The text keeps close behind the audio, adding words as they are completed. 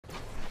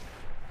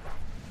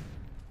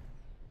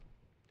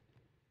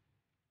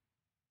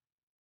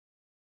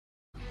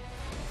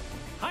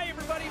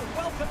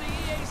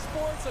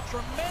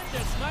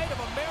tremendous night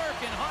of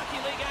American Hockey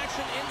League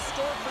action in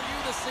store for you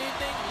this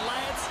evening.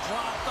 Let's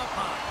drop the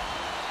puck.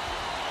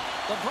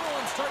 The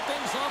Bruins start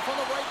things off on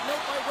the right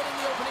note by winning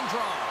the opening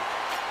draw.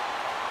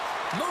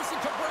 Moves it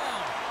to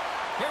Brown.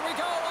 Here we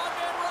go,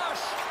 on-man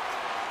rush.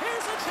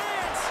 Here's a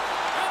chance,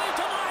 and he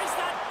denies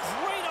that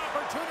great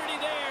opportunity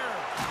there.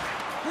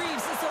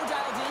 Reeves is so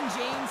dialed in,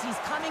 James. He's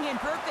coming in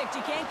perfect.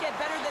 You can't get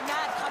better than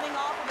that coming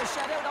off of a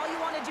shutout. All you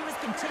want to do is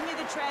continue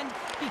the trend,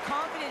 be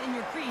confident in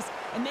your crease,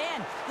 and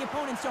man, the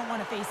opponents don't want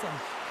to face him.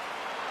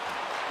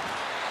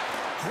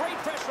 Great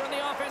pressure on the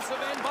offensive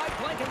end by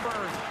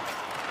Blankenberg.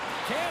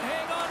 Can't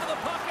hang on to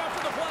the puck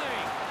after the play.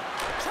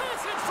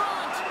 Chance in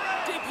front.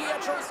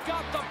 DiPietro's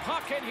got the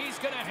puck, and he's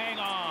going to hang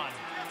on.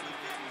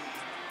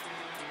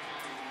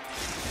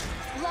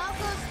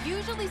 Lavkov's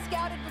usually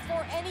scouted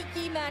before any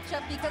key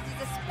matchup because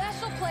he's a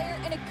special player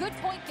and a good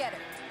point getter.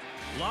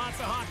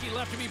 Lots of hockey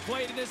left to be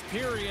played in this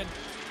period.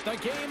 The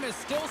game is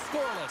still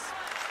scoreless.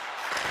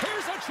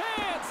 Here's a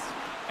chance!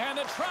 And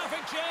the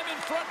traffic jam in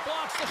front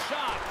blocks the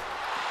shot.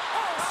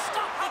 Oh,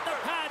 stopped at the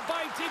pad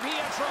by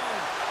DiPietro.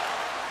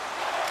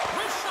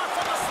 Wrist shot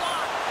from the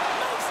slot.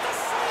 Makes the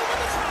save in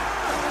the traffic.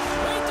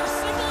 Wait, they're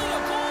signaling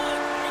a goal.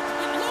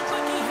 It looked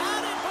like he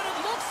had it, but it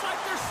looks like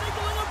they're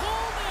signaling a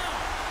goal now.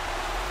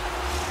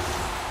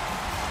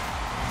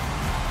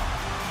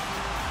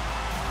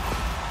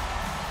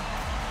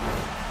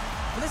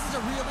 This is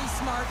a really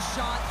smart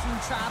shot through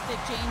traffic,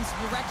 James.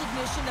 Your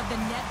recognition of the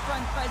net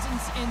front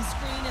presence and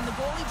screen, and the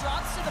goalie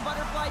drops to the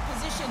butterfly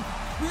position,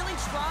 really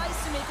tries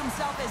to make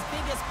himself as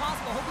big as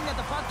possible, hoping that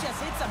the puck just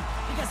hits him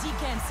because he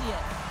can't see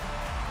it.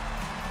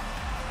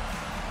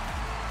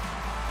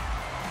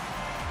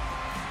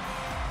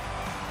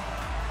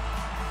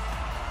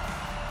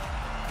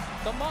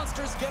 The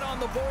Monsters get on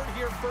the board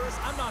here first.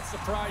 I'm not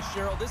surprised,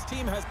 Cheryl. This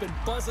team has been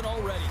buzzing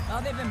already. Oh,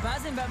 they've been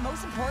buzzing, but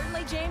most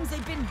importantly, James,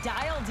 they've been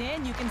dialed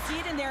in. You can see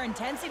it in their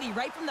intensity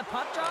right from the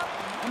puck drop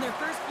and their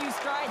first few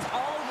strides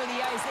all over the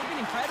ice. They've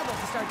been incredible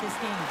to start this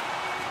game.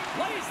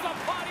 Lays the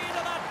body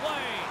into that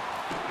play.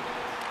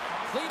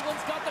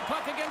 Cleveland's got the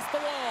puck against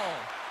the wall.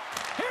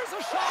 Here's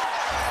a shot.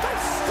 They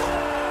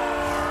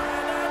score!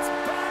 And that's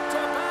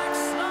back-to-back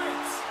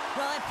snipes.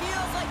 Well, it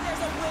feels like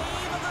there's a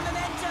wave of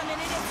momentum, and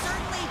it has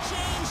certainly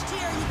changed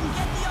here. You can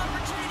get the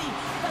opportunity,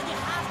 but you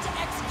have to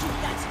execute.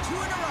 That's 2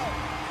 in a row.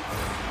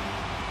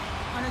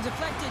 On a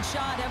deflected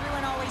shot,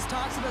 everyone always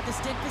talks about the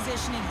stick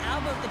positioning.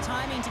 How about the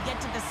timing to get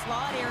to the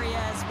slot area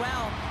as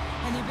well,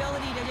 and the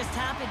ability to just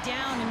tap it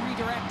down and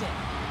redirect it.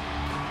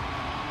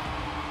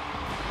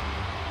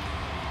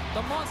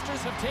 The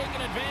Monsters have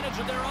taken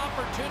advantage of their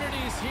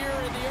opportunities here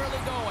in the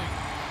early going.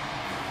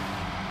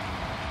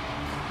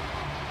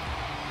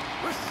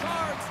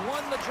 Richard's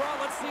won the draw.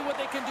 Let's see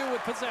what they can do with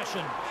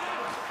possession.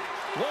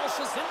 Walsh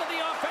is into the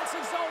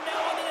offensive zone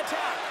now on the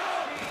attack.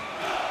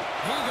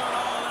 He got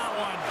all of that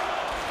one.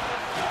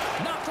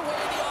 Knocked away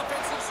in the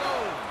offensive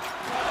zone.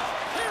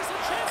 There's a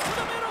chance to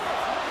the middle.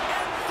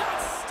 And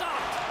that's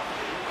stopped.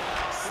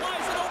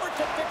 Slides it over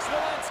to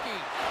Fix-Wolansky.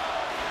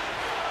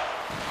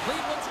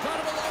 Cleveland's got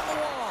it along the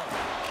wall.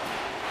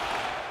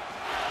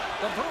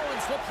 The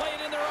Bruins will play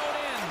it in their own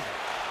end.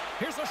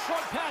 Here's a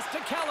short pass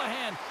to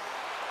Callahan.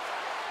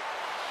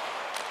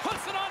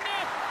 Puts it on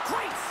net.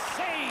 Great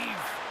save.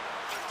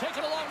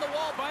 Taken along the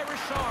wall by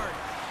Richard.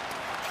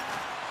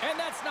 And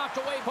that's knocked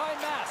away by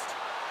Mast.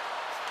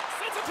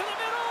 Sends it to the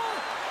middle.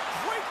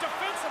 Great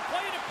defensive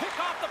play to pick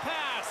off the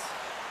pass.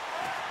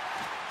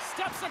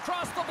 Steps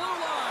across the blue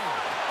line.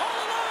 All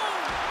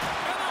alone.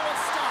 And that was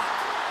stopped.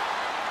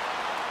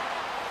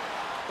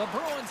 The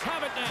Bruins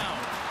have it now.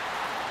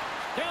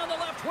 Down the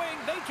left wing,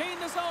 they gain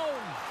the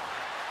zone.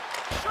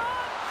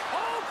 Shot!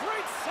 Oh,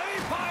 great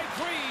save by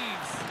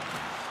Greaves.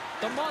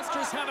 The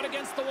Monsters have it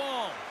against the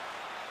wall.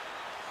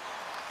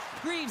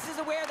 Greaves is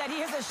aware that he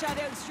has a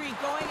shutout streak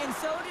going, and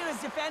so do his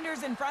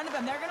defenders in front of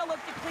him. They're going to look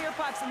to clear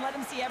pucks and let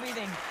him see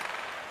everything.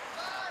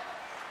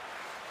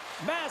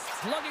 Mast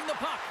lugging the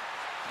puck.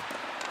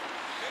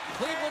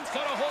 Cleveland's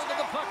got a hold of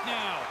the puck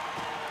now.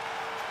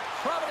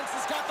 Providence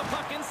has got the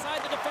puck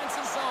inside the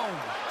defensive zone.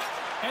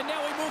 And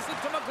now he moves it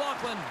to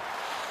McLaughlin.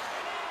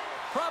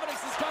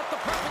 Providence has got the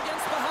puck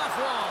against the half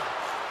wall.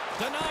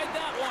 Denied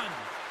that one.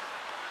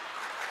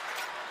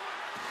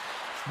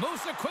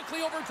 Moves it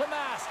quickly over to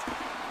Mast.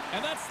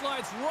 And that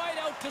slides right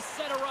out to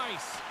center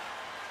ice.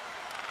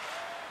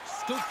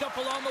 Scooped up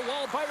along the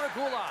wall by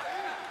Regula.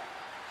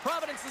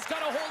 Providence has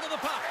got a hold of the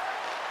puck.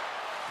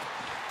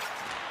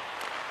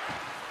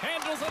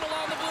 Handles it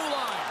along the blue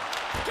line.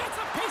 Gets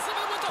a piece of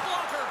it with the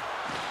blocker.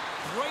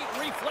 Great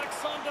reflex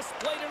on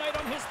display tonight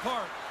on his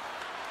part.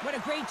 What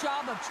a great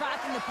job of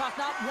tracking the puck.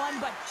 Not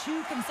 1, but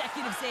 2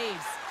 consecutive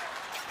saves.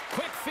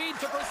 Quick feed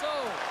to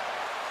Brazeau.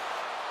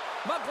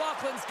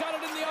 McLaughlin's got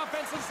it in the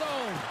offensive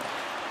zone.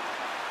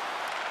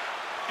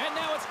 And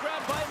now it's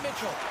grabbed by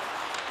Mitchell.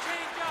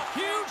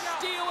 Huge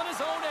steal in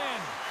his own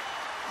end.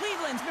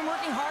 Cleveland's been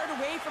working hard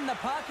away from the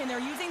puck, and they're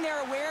using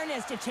their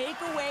awareness to take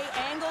away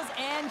angles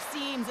and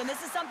seams, and this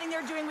is something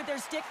they're doing with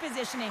their stick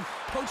positioning.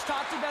 Coach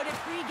talked about it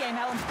pregame,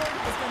 how important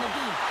it's going to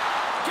be.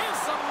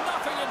 Gives them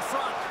nothing in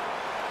front.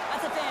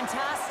 That's a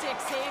fantastic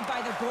save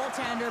by the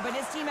goaltender, but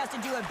his team has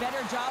to do a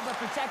better job of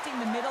protecting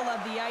the middle of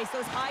the ice.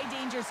 Those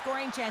high-danger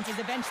scoring chances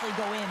eventually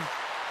go in.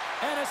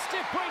 And a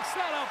stick breaks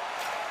that up.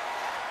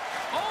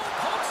 Oh,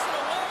 pokes it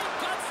away.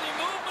 Gutsy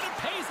move, but it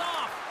pays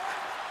off.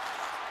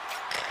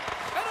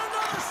 And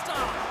another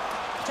stop.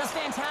 Just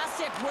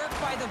fantastic work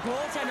by the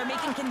goaltender,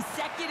 making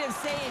consecutive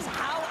saves.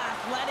 How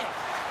athletic.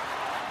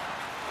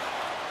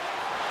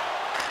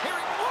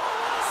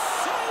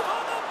 Save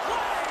on the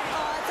play.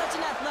 Oh, that's such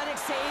an athletic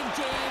save,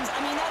 James.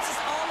 I mean, that's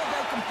just all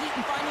about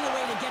completing, finding a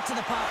way to get to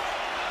the puck.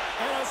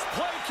 And as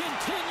play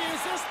continues,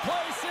 this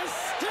place is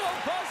still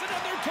buzzing,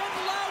 and they're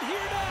getting loud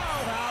here now.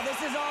 Wow, this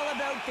is all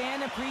about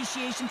fan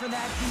appreciation for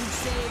that huge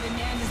save. And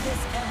man, does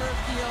this ever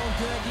feel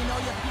good. You know,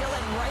 you feel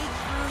it right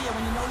through you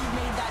when you know you've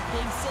made that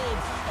big save,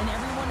 and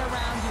everyone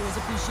around you is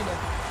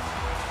appreciative.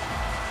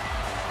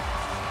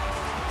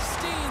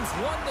 Steen's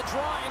won the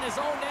draw in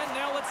his own end.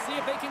 Now let's see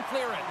if they can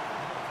clear it.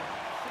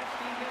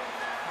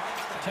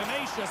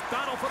 Tenacious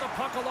battle for the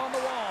puck along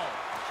the wall.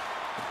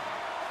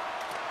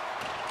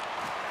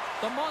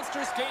 The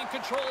Monsters gain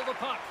control of the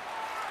puck.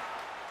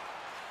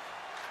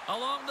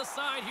 Along the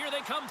side, here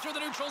they come through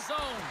the neutral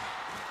zone.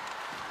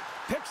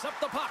 Picks up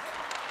the puck.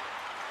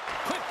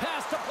 Quick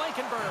pass to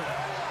Blankenberg.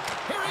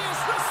 Here he is,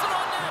 wristed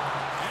on net.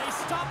 And he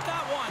stopped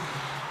that one.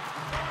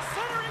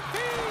 Centering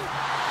feed.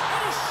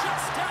 And he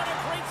shuts down a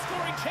great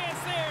scoring chance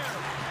there.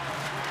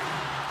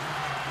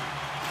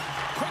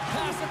 Quick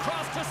pass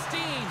across to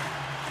Steen.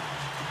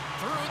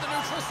 Through the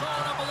neutral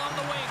zone up along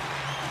the wing.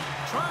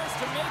 Tries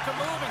to make a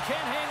move and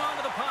can't hang on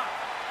to the puck.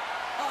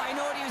 Oh, I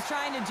know what he was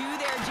trying to do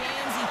there,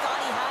 James. He thought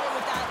he had it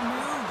with that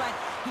move, but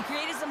he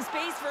created some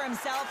space for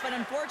himself, but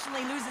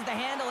unfortunately loses the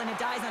handle and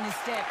it dies on his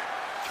stick.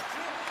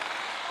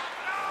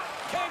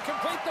 Can't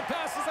complete the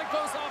pass as it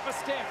goes off a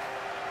stick.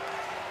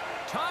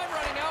 Time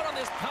running out on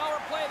this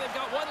power play. They've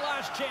got one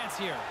last chance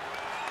here.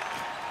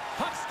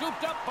 Puck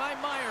scooped up by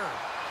Meyer.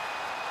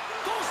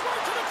 Goes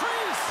right to the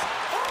crease.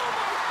 Oh,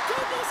 my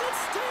goodness, it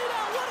stayed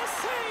out. What a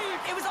save.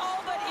 It was all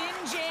but in,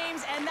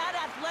 James, and that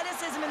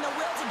athleticism and the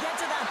will to get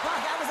to that puck,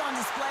 that was on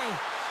display.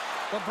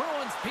 The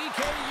Bruins PK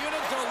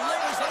unit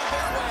delivers in a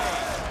big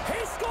way.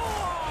 He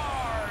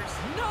scores!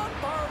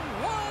 Number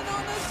 1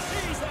 on the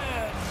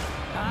season.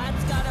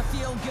 That's got to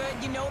feel good.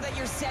 You know that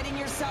you're setting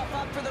yourself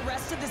up for the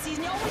rest of the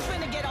season. You're always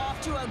going to get off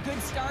to a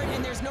good start,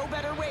 and there's no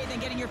better way than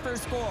getting your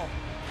first goal.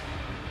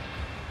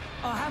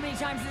 Oh, how many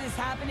times does this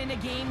happen in a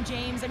game,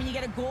 James? I mean, you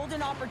get a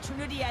golden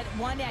opportunity at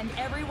one end.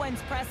 Everyone's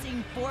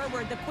pressing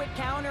forward. The quick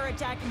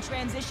counter-attack and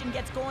transition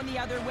gets going the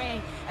other way,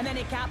 and then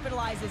it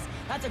capitalizes.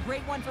 That's a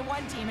great one for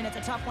one team, and it's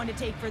a tough one to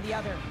take for the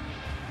other.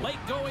 Late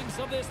goings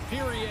of this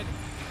period.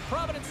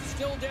 Providence is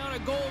still down a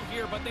goal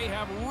here, but they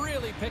have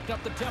really picked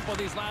up the tempo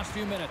these last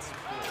few minutes.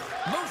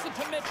 Moves it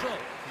to Mitchell.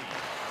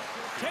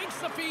 Takes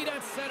the feed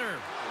at center.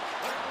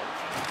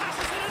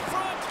 Passes it in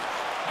front.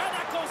 And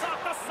that goes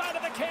off the side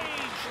of the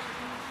cage.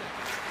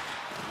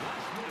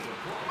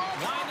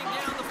 Winding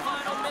down the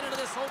final minute of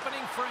this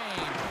opening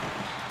frame.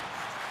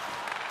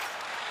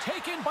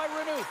 Taken by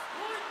Renouf.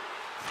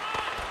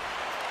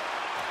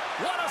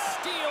 What a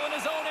steal in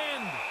his own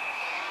end.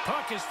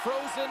 Puck is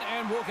frozen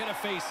and we'll get a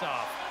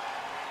face-off.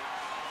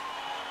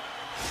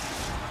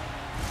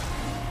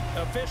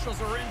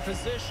 Officials are in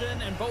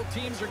position and both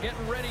teams are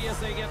getting ready as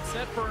they get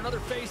set for another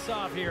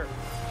face-off here.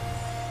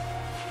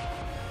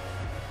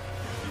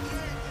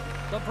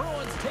 The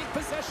Bruins take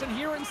possession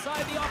here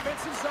inside the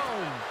offensive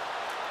zone.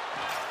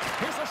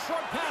 Here's a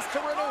short pass to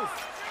Renouf.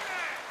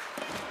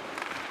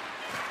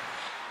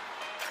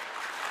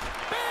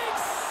 Big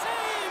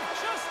save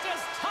just as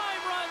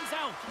time runs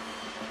out.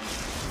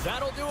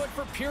 That'll do it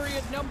for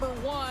period number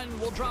 1.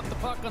 We'll drop the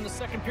puck on the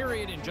second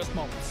period in just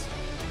moments.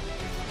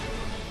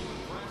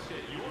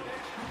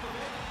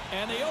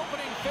 And the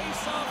opening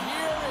face-off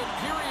here in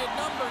period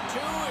number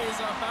 2 is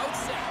about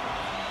set.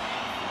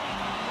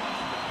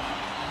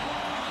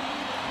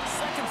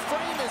 Second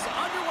frame is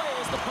underway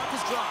as the puck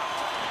is dropped.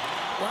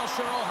 Well,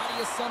 Cheryl, how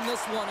do you sum this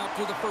one up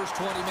through the first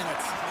 20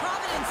 minutes?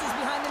 Providence is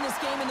behind in this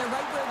game, and they're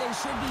right where they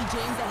should be,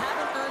 James. They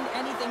haven't earned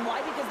anything. Why?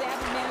 Because they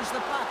haven't managed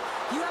the puck.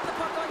 You have the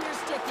puck on your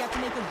stick. You have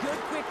to make a good,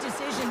 quick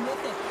decision with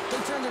it.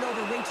 They turned it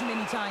over way too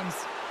many times.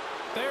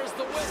 There's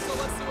the whistle.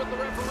 Let's see what the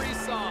referee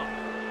saw.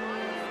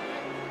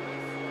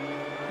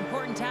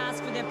 Important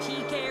task for the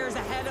PKers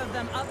ahead of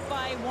them, up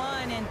by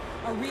 1, and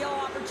a real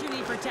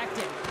opportunity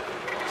protected.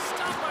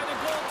 Stopped by the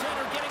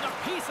goaltender, getting a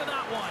piece of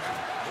that one.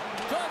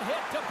 Good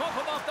hit to bump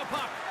him off the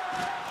puck.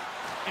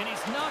 And he's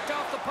knocked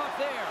off the puck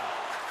there.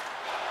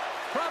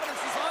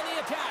 Providence is on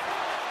the attack.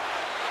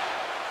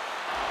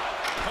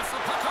 Puts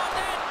the puck on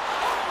net.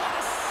 Oh, what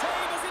a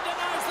save as he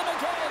denies them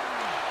again.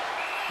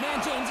 Man,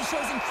 James, he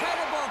shows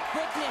incredible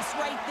quickness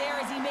right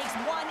there as he makes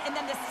one and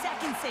then the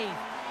second save.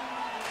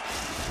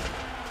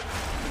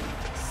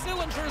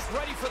 Sillinger's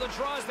ready for the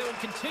draws. They will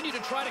continue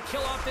to try to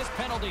kill off this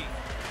penalty.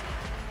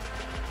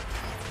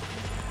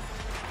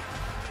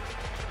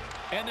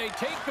 And they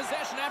take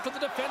possession after the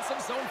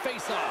defensive zone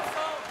faceoff.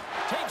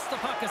 Takes the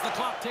puck as the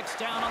clock ticks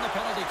down on the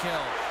penalty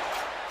kill.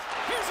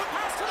 Here's a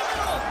pass to the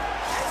middle.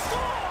 He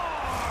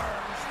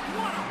scores!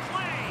 What a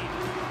play!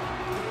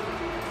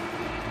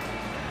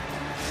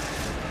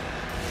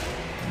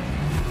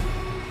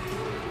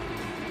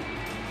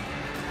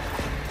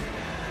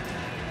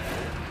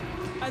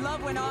 I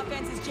love when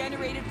offense is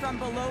generated from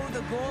below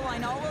the goal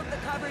line. All of the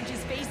coverage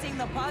is facing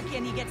the puck,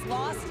 and he gets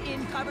lost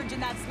in coverage in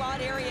that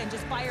slot area and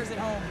just fires it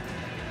home.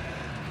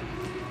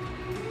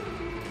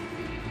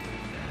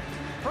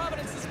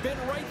 Providence has been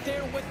right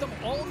there with them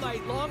all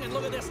night long, and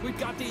look at this, we've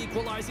got the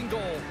equalizing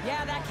goal.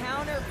 Yeah, that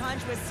counter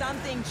punch was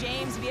something,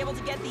 James. To be able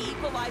to get the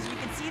equalizer, you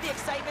can see the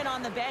excitement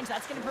on the bench.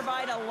 That's going to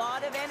provide a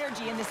lot of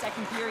energy in the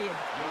second period.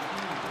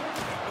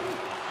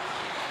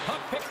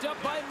 Puck picked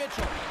up by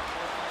Mitchell.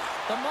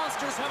 The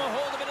Monsters have a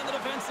hold of it in the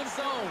defensive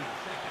zone.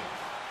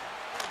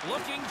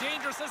 Looking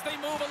dangerous as they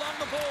move along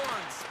the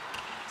boards.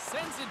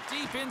 Sends it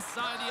deep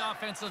inside the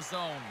offensive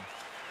zone.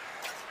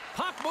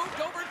 Puck moved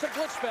over to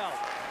Glitchbelt.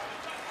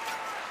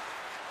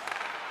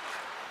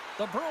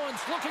 The Bruins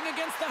looking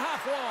against the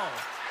half wall.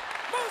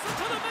 Moves it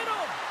to the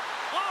middle.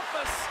 Off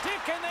a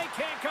stick, and they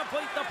can't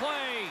complete the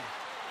play.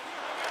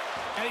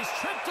 And he's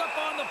tripped up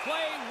on the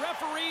play.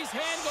 Referee's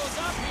hand goes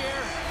up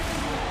here.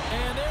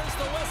 And there's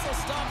the whistle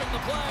stopping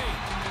the play.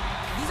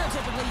 These are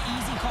typically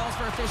easy calls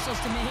for officials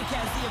to make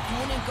as the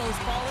opponent goes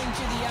falling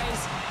to the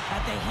ice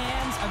at the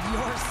hands of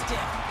your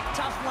stick.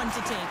 Tough one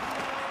to take.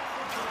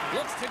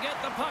 Looks to get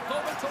the puck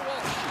over to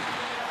Wolf.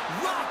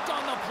 Rocked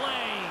on the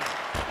play.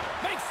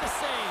 Makes the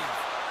save.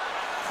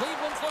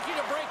 Cleveland's looking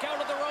to break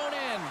out of their own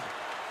end.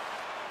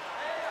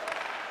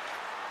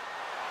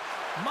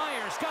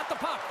 Myers got the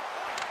puck.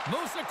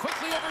 Moves it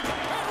quickly over to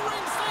and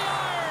rings the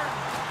iron.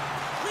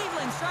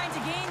 Cleveland's trying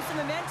to gain some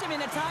momentum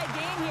in a tied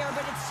game here,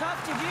 but it's tough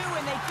to do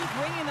when they keep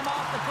ringing them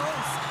off the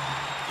post.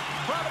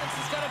 Providence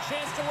has got a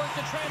chance to work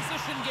the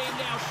transition game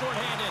now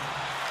shorthanded.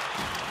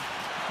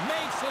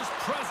 Makes his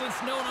presence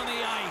known on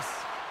the ice.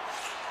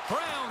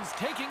 Brown's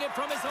taking it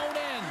from his own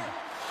end.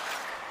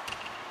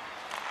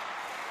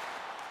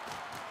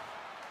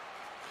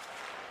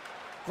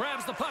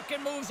 Grabs the puck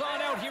and moves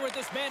on out here with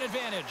this man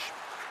advantage.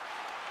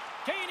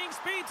 Gaining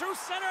speed through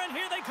center, and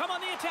here they come on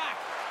the attack.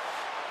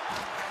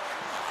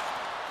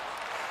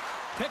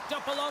 Picked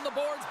up along the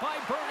boards by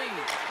Bernie.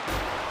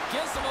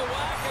 Gives him a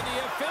whack, and the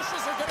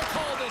officials are going to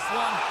call this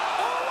one.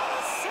 Oh, what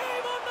a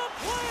save on the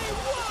play!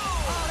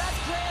 Whoa! Oh, that's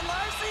grand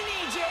larceny,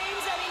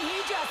 James. I mean, he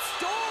just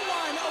stole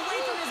one away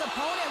from his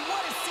opponent.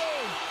 What a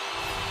save.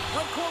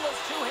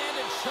 Rakulo's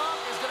two-handed chop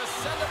is going to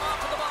send him off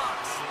to the box.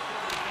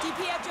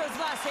 DiPietro's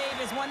last save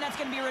is one that's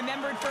going to be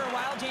remembered for a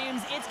while,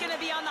 James. It's going to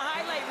be on the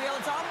highlight reel.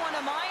 It's on one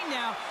of mine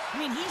now. I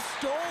mean, he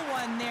stole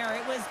one there.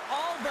 It was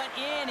all but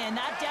in, and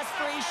that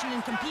desperation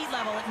and compete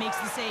level, it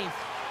makes the save.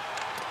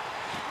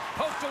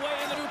 Poked away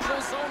in the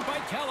neutral zone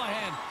by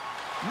Callahan.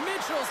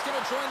 Mitchell's going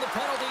to join the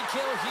penalty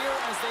kill here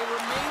as they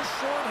remain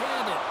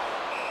short-handed.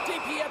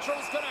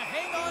 DiPietro's going to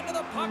hang on to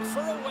the puck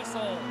for a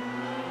whistle.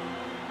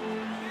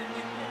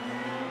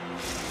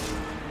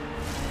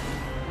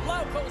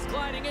 Lauko's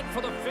gliding in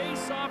for the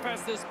face-off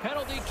as this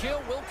penalty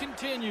kill will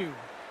continue.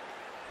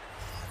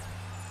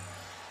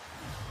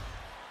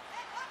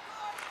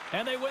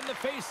 And they win the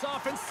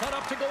face-off and set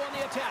up to go on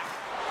the attack.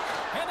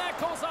 And that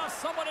goes off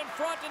someone in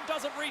front and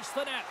doesn't reach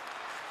the net.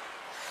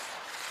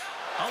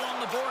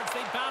 Along the boards,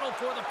 they battle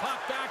for the puck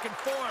back and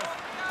forth.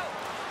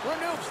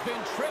 Renouf's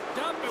been tripped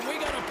up, and we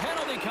got a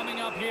penalty coming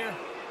up here.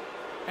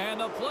 And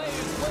the play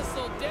is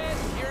whistled dead.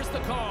 Here's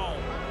the call.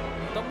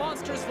 The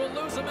Monsters will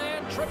lose a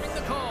man, tripping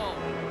the call.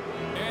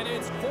 And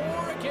it's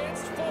 4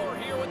 against 4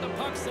 here with the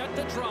puck set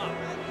to drop.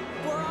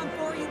 4 on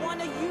 4, you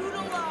want to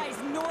utilize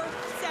north,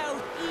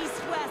 south, east,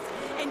 west,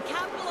 and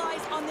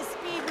capitalize on the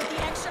speed with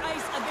the extra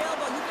ice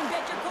available. You can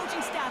bet your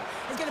coaching staff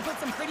is going to put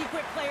some pretty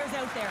quick players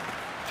out there.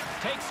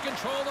 Takes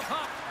control of the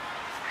puck.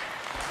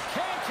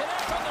 Can't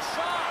connect on the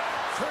shot.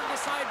 Turned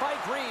aside by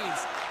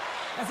Greaves.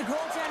 As a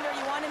goaltender,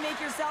 you want to make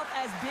yourself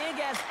as big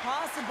as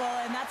possible,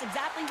 and that's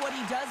exactly what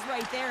he does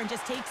right there and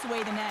just takes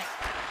away the net.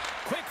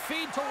 Quick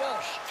feed to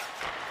Walsh.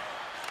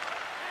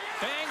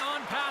 Bang on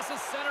passes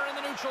center in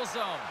the neutral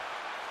zone.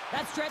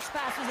 That stretch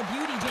pass was a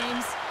beauty,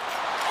 James.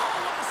 Oh,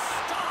 what a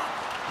stop!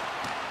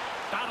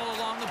 Battle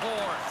along the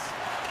boards.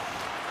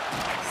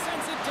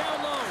 Sends it down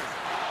low.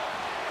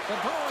 The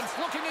Bruins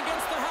looking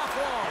against the half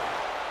wall.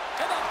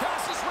 And that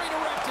pass is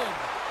redirected.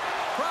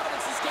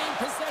 Providence has gained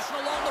possession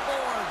along the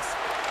boards.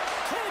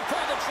 Can't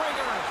pull the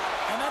trigger.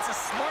 And that's a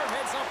smart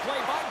heads-up play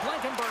by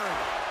Blankenberg.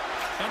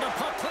 And the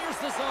puck clears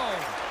the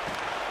zone.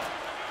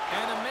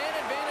 And the man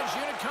advantage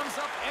unit comes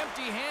up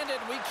empty-handed.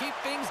 We keep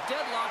things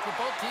deadlocked with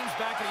both teams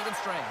back at even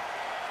strength.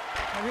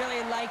 I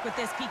really like what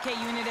this PK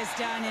unit has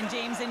done. And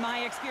James, in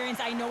my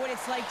experience, I know what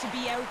it's like to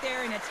be out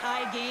there in a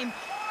tie game.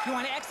 You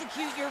want to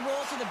execute your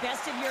role to the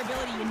best of your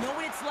ability. You know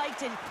what it's like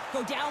to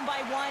go down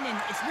by 1, and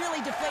it's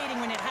really deflating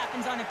when it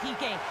happens on a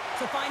PK.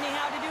 So finding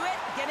how to do it,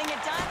 getting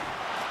it done,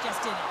 just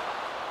did it.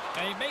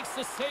 And he makes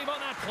the save on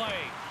that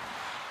play.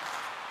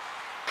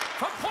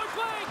 From point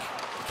blank,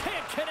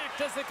 can't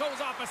as it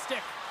goes off a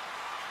stick.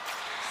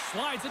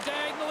 Slides it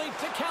diagonally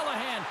to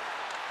Callahan.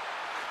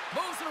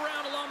 Moves it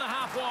around along the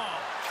half wall.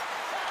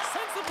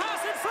 Sends the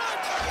pass in front.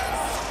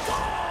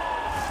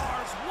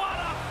 Scores! What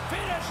a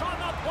finish on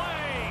the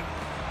play!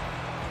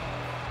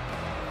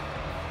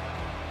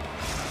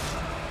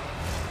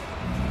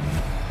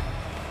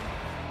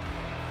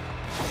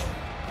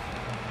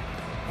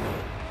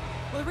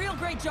 Well, a real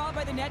great job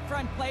by the net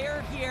front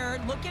player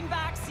here. Looking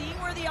back, seeing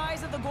where the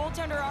eyes of the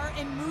goaltender are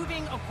and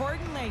moving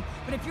accordingly.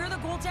 But if you're the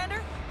goaltender,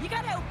 you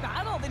got to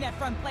outbattle the net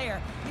front player.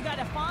 You got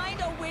to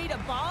find a way to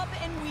bob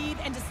and weave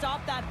and to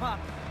stop that puck.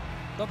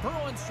 The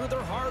Bruins, through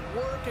their hard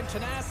work and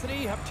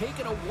tenacity, have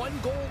taken a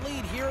one-goal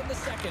lead here in the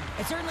second.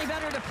 It's certainly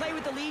better to play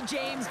with the lead,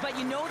 James, but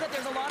you know that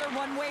there's a lot of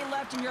runway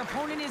left and your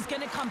opponent is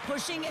going to come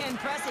pushing and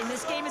pressing.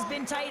 This game has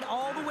been tight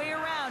all the way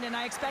around, and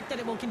I expect that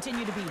it will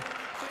continue to be.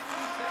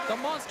 The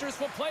Monsters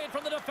will play it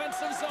from the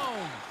defensive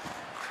zone.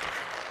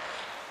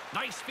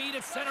 Nice feed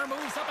at center,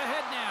 moves up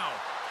ahead now.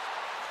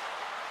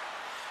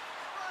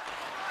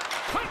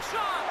 Quick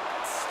shot!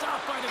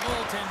 Stopped by the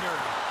goaltender.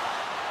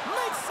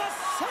 Makes a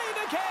save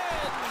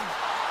again!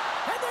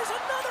 And there's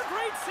another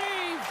great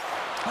save!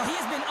 Well, he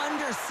has been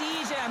under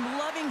siege. I'm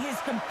loving his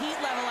compete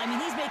level. I mean,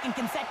 he's making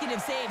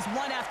consecutive saves,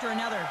 one after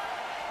another.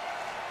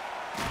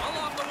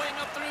 Along the wing,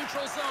 up the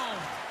neutral zone.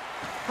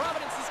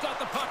 Providence has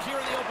got the puck here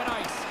in the open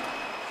ice.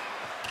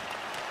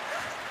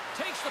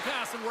 Takes the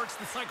pass and works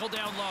the cycle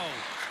down low.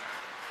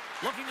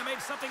 Looking to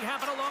make something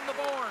happen along the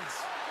boards.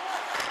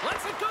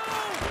 Lets it go!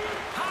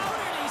 How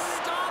did he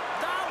stop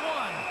that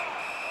one?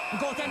 The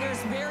goaltender is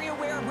very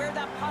aware of where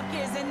that puck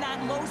is in that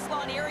low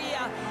slot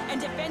area and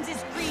defends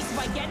his crease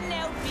by getting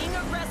out, being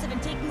aggressive,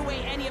 and taking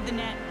away any of the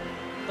net.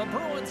 The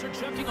Bruins are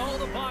checking all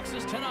the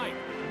boxes tonight.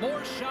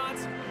 More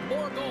shots,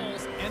 more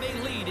goals, and they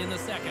lead in the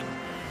second.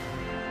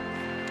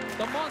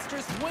 The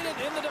Monsters win it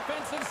in the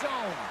defensive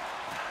zone.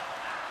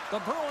 The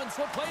Bruins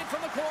will play it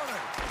from the corner.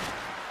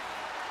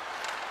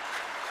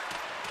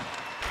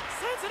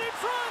 Sends it in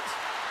front.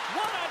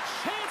 What a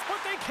chance,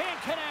 but they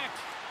can't connect.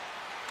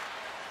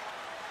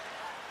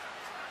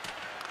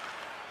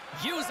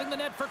 Using the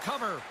net for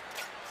cover.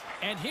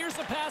 And here's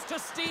the pass to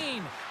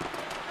Steen.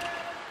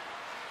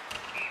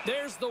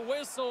 There's the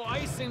whistle,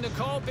 icing the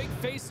call, big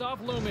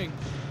face-off looming.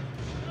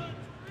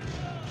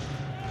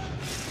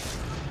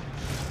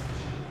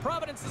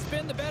 Providence has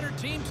been the better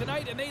team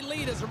tonight, and they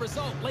lead as a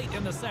result late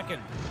in the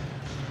second.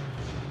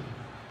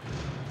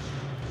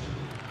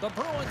 The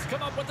Bruins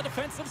come up with the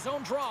defensive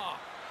zone draw.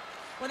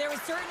 Well, there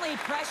was certainly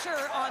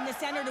pressure on the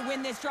center to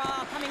win this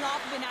draw, coming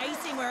off of an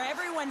icing where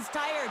everyone's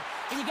tired.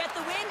 When you get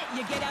the win,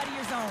 you get out of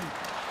your zone.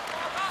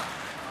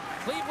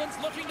 Cleveland's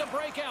looking to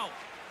break out.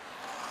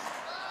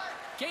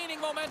 Gaining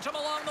momentum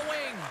along the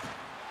wing.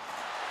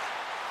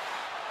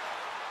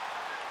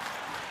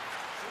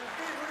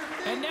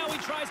 And now he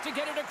tries to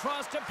get it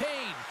across to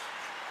Payne.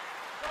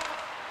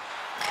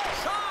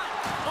 Shot!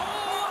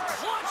 Oh, a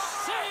clutch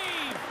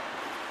save!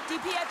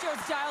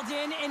 DiPietro's dialed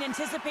in and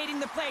anticipating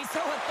the play so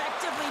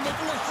effectively,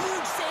 making a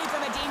huge save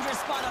from a dangerous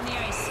spot on the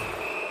ice.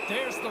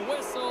 There's the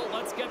whistle.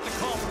 Let's get the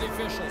call from the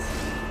officials.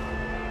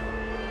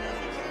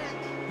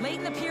 Late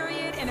in the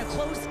period and a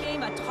close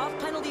game, a tough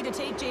penalty to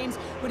take, James,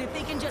 but if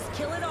they can just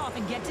kill it off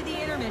and get to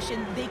the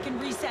intermission, they can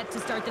reset to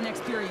start the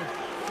next period.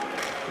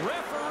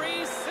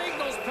 Referee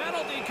signals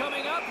penalty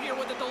coming up here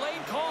with a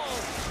delayed call.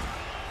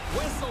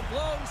 Whistle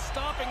blown,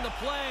 stopping the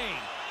play.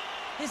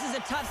 This is a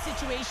tough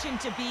situation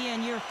to be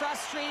in. You're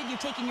frustrated. You're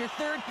taking your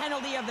third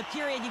penalty of the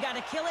period. You got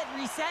to kill it,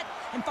 reset,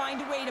 and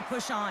find a way to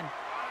push on.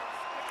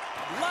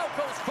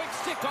 Lauko's quick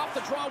stick off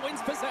the draw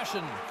wins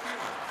possession.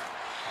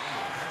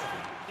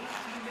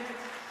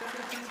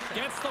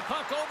 Gets the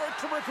puck over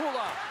to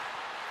Regula.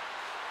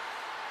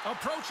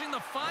 Approaching the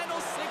final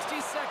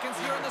 60 seconds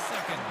here in the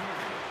second.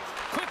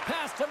 Quick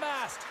pass to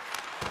Mast.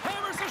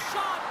 Hammers a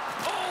shot.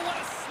 Oh, what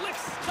a slick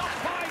stop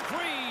by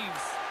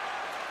Greaves.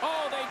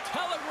 Oh, they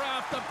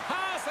telegraphed the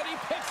pass, and he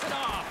picks it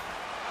off.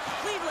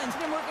 Cleveland's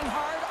been working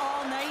hard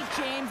all night,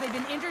 James. They've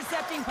been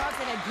intercepting pucks.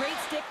 They've had great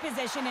stick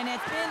position, and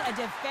it's been a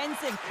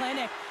defensive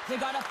clinic. They've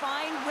got to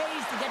find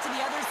ways to get to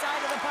the other side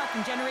of the puck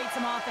and generate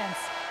some offense.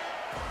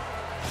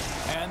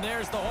 And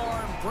there's the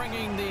horn,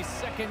 bringing the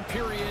second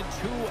period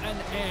to an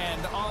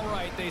end. All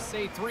right, they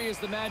say 3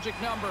 is the magic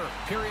number.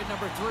 Period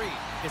number 3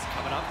 is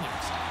coming up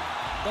next.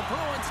 The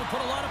Bruins have put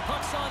a lot of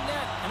pucks on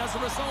net, and as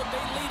a result,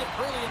 they lead it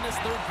early in this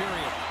third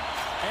period.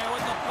 And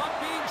with the puck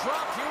being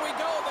dropped, here we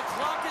go. The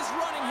clock is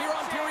running here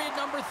on period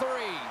number 3.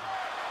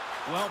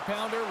 Well,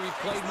 Pounder, we've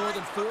played more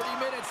than 40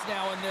 minutes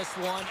now in this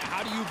one.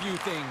 How do you view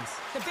things?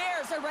 The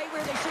Bears are right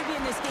where they should be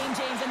in this game,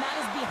 James, and that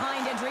is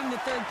behind entering the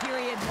third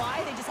period.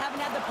 Why? They just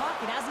haven't had the puck.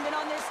 It hasn't been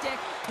on their stick,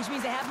 which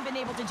means they haven't been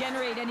able to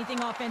generate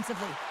anything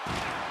offensively.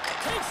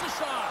 Takes a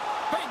shot.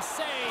 Big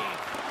save.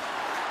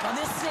 Well,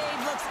 this save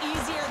looks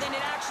easier than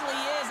it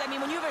actually is. I mean,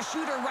 when you have a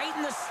shooter right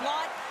in the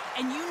slot,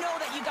 and you know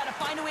that you got to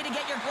find a way to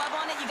get your glove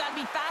on it, you got to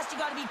be fast, you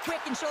got to be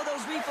quick and show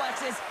those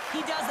reflexes.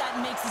 He does that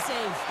and makes the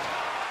save.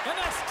 And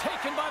that's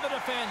taken by the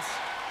defense.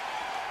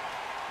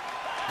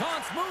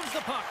 Gauntz moves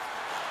the puck.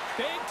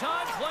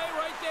 Big-time play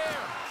right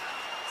there.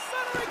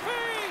 Centering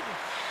feed.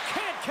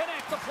 Can't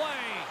connect the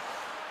play.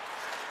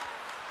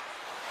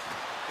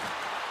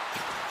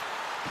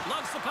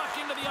 Lugs the puck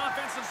into the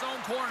offensive zone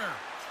corner.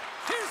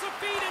 Here's a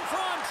feed in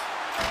front.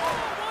 Oh,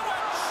 what a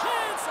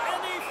chance!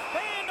 And he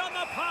fanned on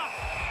the puck.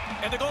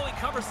 And the goalie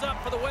covers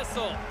up for the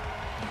whistle.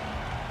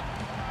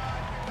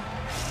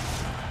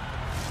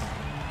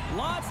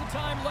 Lots of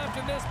time left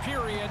in this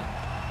period.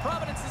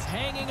 Providence is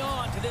hanging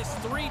on to this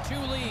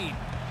 3-2 lead.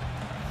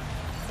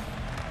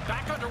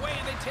 Back underway,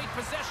 and they take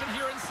possession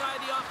here inside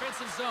the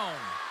offensive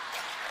zone.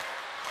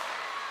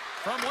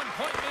 From one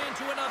point man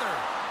to another.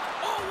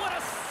 Oh, what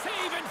a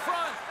save in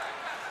front.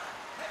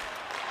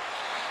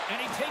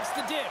 And he takes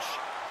the dish.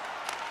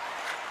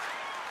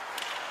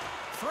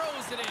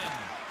 Throws it in.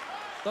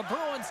 The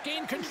Bruins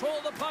gain control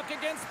of the puck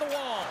against the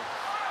wall.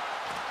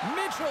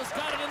 Mitchell's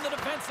got it in the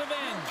defensive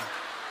end.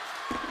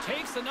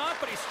 Takes a knock,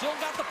 but he's still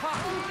got the puck.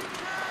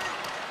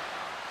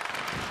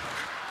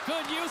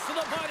 Good use of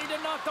the body to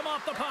knock them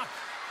off the puck.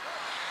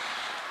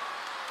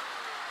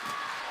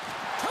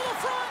 To the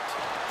front.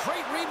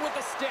 Great read with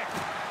the stick.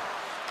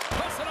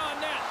 Puts it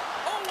on net.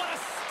 Oh, what a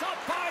stop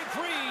by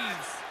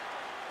Greaves.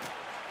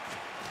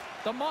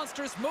 The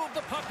Monsters move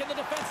the puck in the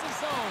defensive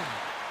zone.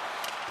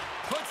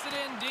 Puts it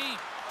in deep.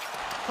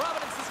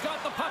 Providence has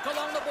got the puck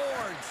along the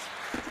boards.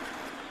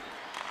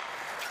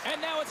 And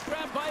now it's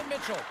grabbed by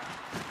Mitchell.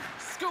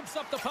 Scoops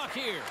up the puck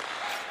here.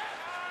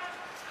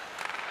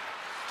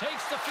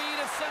 Takes the feed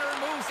at center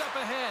and moves up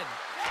ahead.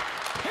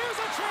 Here's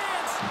a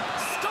chance.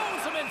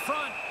 Stones him in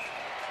front.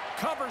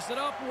 Covers it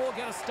up and we'll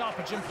get a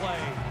stoppage in play.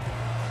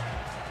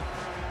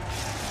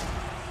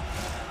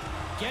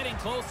 Getting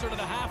closer to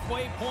the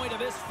halfway point of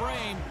this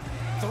frame.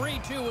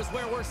 3-2 is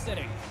where we're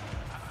sitting.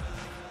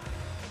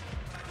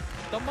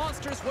 The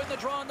Monsters win the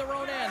draw on their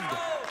own end.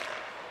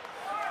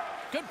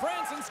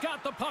 Goodbranson's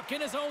got the puck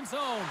in his own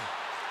zone.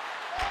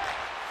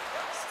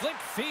 Slick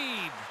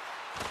feed.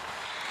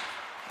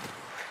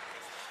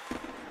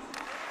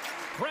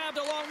 Grabbed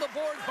along the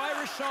boards by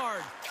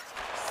Richard.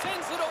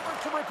 Sends it over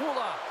to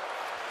Regula.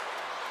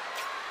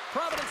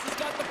 Providence has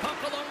got the puck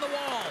along the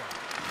wall.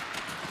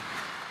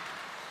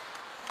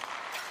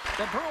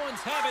 The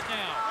Bruins have it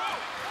now.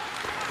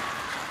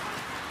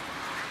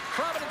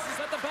 Providence is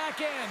at the back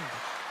end.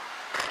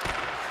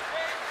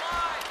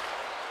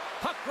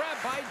 Puck grab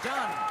by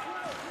Dunn.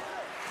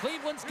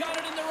 Cleveland's got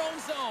it in their own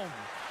zone.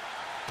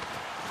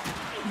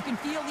 You can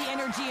feel the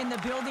energy in the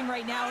building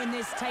right now in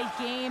this tight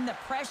game. The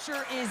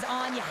pressure is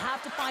on. You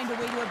have to find a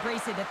way to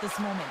embrace it at this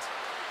moment.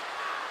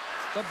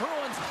 The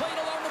Bruins played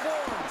along the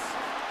boards.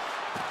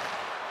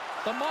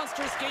 The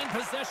Monsters gain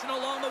possession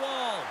along the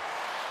wall.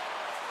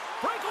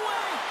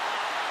 Breakaway!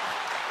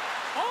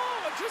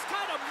 Oh, it just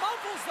kind of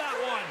muffles that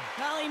one.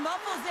 Well, he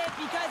muffles it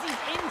because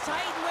he's in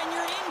tight, and when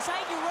you're in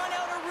tight, you run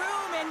out of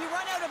room, and you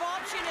run out of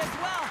option as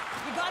well.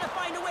 You got to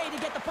find a way to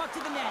get the puck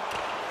to the net.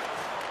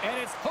 And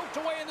it's poked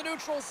away in the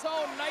neutral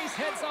zone. Nice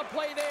heads-up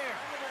play there.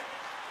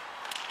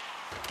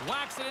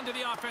 Whacks it into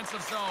the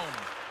offensive zone.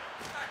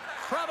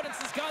 Providence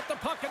has got the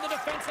puck in the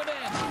defensive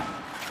end.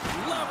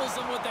 Levels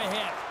him with the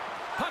hit.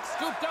 Puck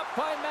scooped up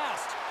by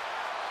Mast.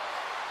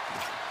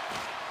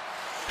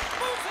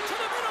 Moves it to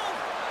the middle.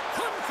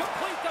 Couldn't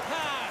complete the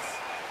pass.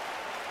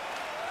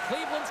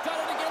 Cleveland's got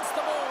it against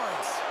the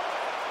boards.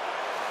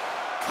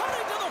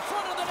 Cutting to the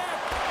front of the net.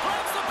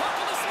 Grabs the puck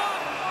in the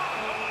slot.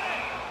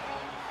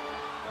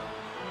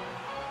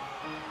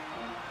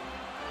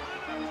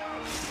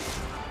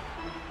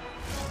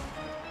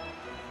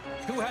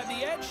 Who had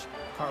the edge?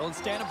 Carlin's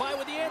standing by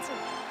with the answer.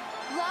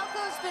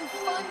 Lauko's been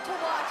fun to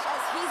watch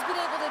as he's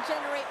been able to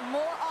generate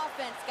more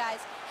offense,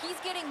 guys. He's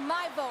getting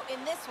my vote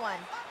in this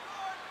one.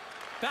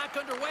 Back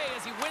underway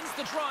as he wins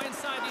the draw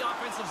inside the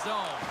offensive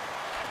zone.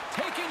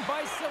 Taken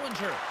by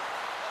Sillinger.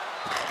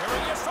 There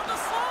he is from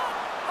the slot.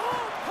 Oh,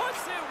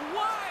 puts it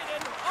wide,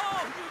 and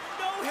oh, you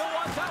know he'll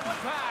want that one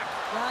back.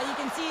 Well, you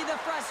can see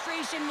the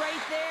frustration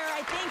right there.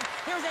 I think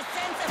there's a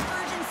sense of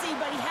urgency,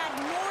 but he had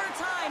more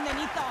time than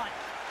he thought.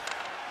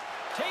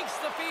 Takes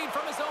the feed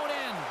from his own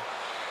end.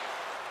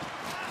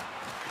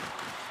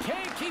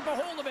 Can't keep a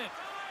hold of it.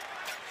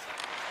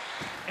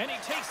 And he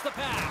takes the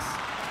pass.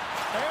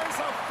 There's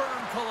a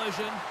firm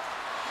collision.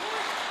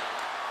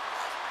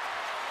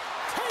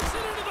 Takes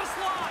it into the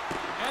slot.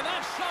 And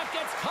that shot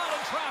gets caught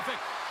in traffic.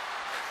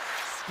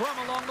 Scrum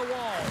along the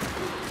wall.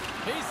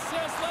 He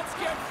says, let's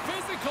get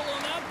physical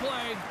on that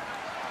play.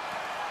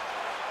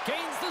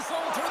 Gains the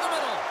zone through the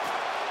middle.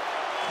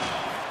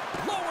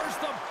 Lowers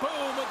the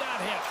boom with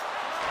that hit.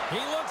 He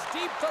looks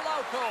deep to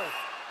Lauko.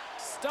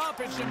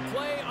 Stoppage in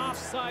play,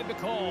 offside the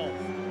call.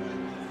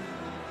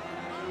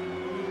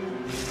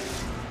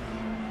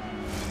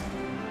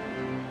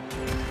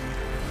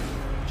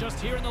 Just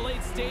here in the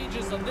late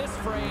stages of this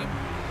frame,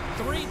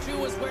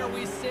 3-2 is where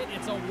we sit.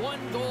 It's a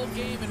one-goal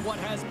game in what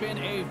has been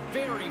a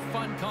very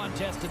fun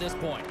contest to this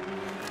point.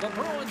 The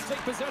Bruins take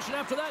possession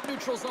after that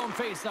neutral zone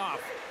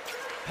face-off.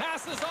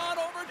 Passes on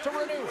over to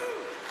Renew.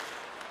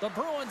 The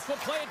Bruins will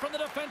play it from the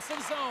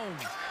defensive zone.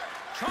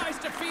 Tries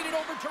to feed it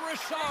over to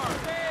Richard.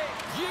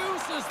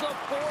 Uses the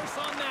force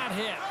on that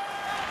hit.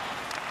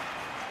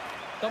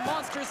 The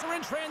Monsters are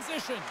in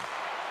transition.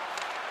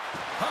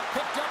 Puck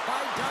picked up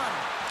by Dunn.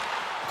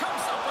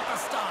 Comes up with a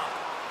stop.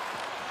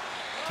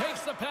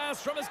 Takes the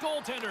pass from his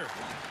goaltender.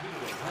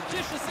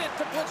 Dishes it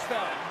to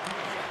Blichfeld.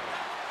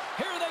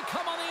 Here they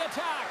come on the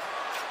attack.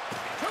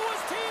 To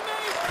his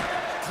teammate.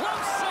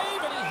 Close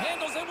save, and he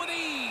handles it with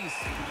ease.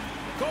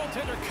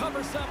 Goaltender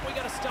covers up. We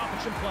got a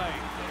stoppage in play.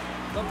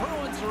 The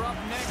Bruins are up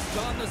next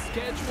on the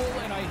schedule,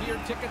 and I hear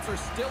tickets are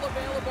still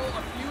available.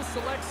 A few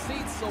select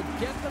seats, so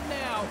get them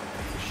now.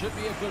 Should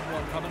be a good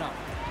one coming up.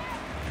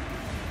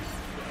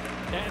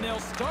 And they'll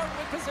start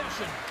with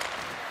possession.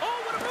 Oh,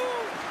 what a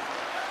move!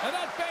 And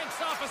that banks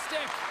off a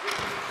stick.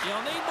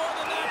 You'll need more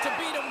than that to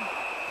beat him.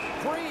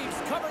 Greaves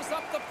covers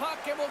up the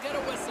puck and will get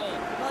a whistle.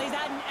 Well, he's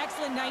had an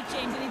excellent night,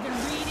 James, and he's been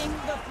reading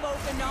the flow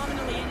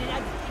phenomenally, and it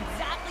has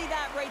exactly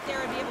that right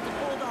there to be able to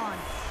hold on.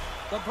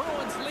 The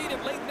Bruins lead it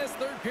late in this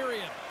third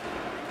period.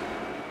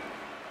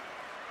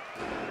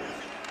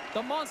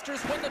 The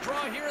Monsters win the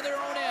draw here in their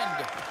own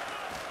end.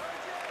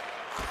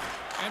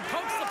 And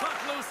pokes the puck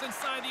loose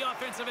inside the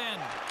offensive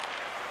end.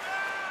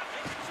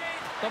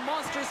 The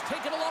Monsters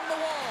take it along the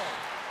wall.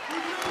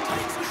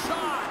 Takes a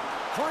shot.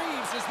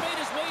 Greaves has made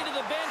his way to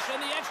the bench,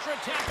 and the extra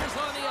attacker's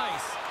on the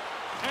ice.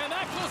 And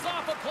that goes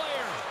off a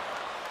player.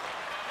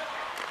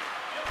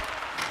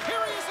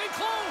 Here he is in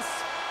close.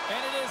 And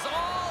it is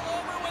all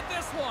over with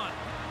this one.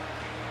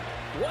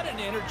 What an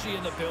energy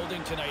in the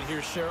building tonight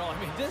here, Cheryl. I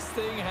mean, this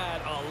thing had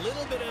a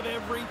little bit of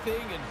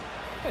everything,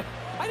 and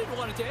I didn't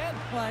want it to end.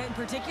 Well, in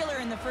particular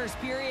in the first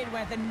period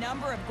with a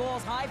number of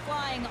goals,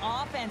 high-flying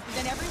offense, but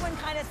then everyone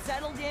kind of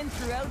settled in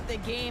throughout the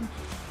game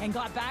and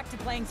got back to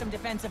playing some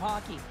defensive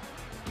hockey.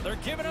 They're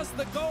giving us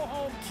the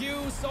go-home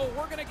cue, so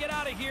we're going to get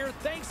out of here.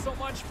 Thanks so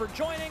much for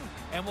joining,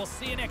 and we'll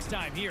see you next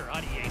time here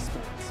on EA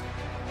Sports.